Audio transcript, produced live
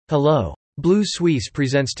Hello. Blue Suisse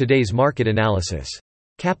presents today's market analysis.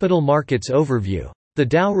 Capital Markets Overview. The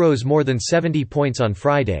Dow rose more than 70 points on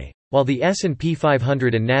Friday, while the S&P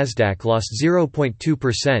 500 and Nasdaq lost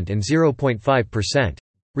 0.2% and 0.5%,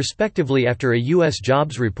 respectively, after a U.S.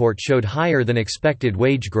 jobs report showed higher than expected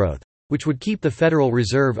wage growth, which would keep the Federal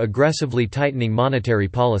Reserve aggressively tightening monetary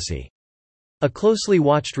policy. A closely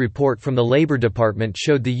watched report from the Labor Department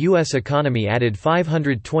showed the U.S. economy added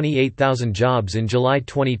 528,000 jobs in July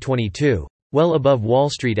 2022, well above Wall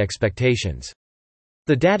Street expectations.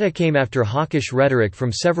 The data came after hawkish rhetoric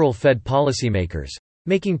from several Fed policymakers,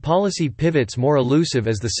 making policy pivots more elusive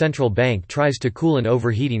as the central bank tries to cool an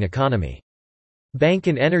overheating economy. Bank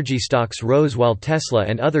and energy stocks rose while Tesla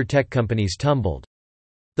and other tech companies tumbled.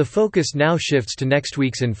 The focus now shifts to next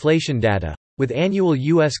week's inflation data, with annual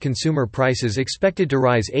U.S. consumer prices expected to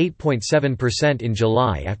rise 8.7% in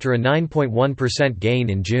July after a 9.1%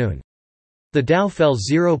 gain in June. The Dow fell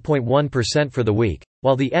 0.1% for the week,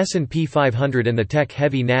 while the S&P 500 and the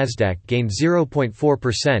tech-heavy Nasdaq gained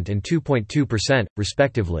 0.4% and 2.2%,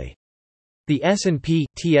 respectively. The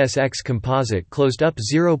S&P/TSX Composite closed up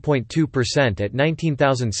 0.2% at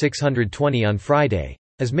 19,620 on Friday,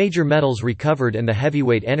 as major metals recovered and the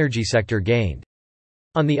heavyweight energy sector gained.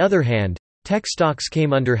 On the other hand, tech stocks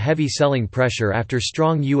came under heavy selling pressure after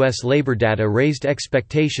strong U.S. labor data raised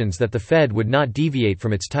expectations that the Fed would not deviate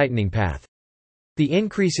from its tightening path. The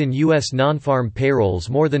increase in U.S. non-farm payrolls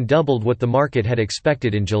more than doubled what the market had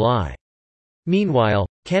expected in July. Meanwhile,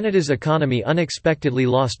 Canada's economy unexpectedly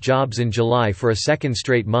lost jobs in July for a second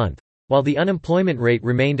straight month, while the unemployment rate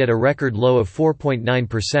remained at a record low of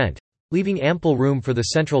 4.9%, leaving ample room for the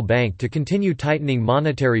central bank to continue tightening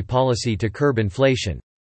monetary policy to curb inflation.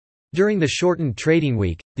 During the shortened trading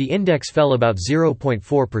week, the index fell about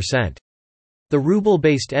 0.4%. The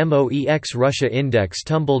ruble-based MOEX Russia index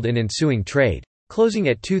tumbled in ensuing trade, closing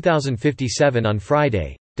at 2,057 on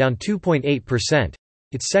Friday, down 2.8%,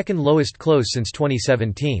 its second lowest close since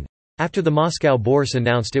 2017, after the Moscow Bourse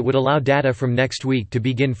announced it would allow data from next week to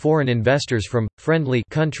begin foreign investors from friendly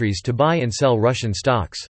countries to buy and sell Russian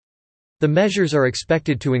stocks. The measures are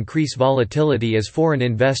expected to increase volatility as foreign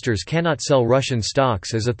investors cannot sell Russian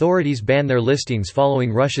stocks as authorities ban their listings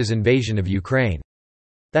following Russia's invasion of Ukraine.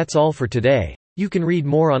 That's all for today. You can read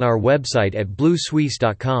more on our website at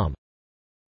bluesuisse.com.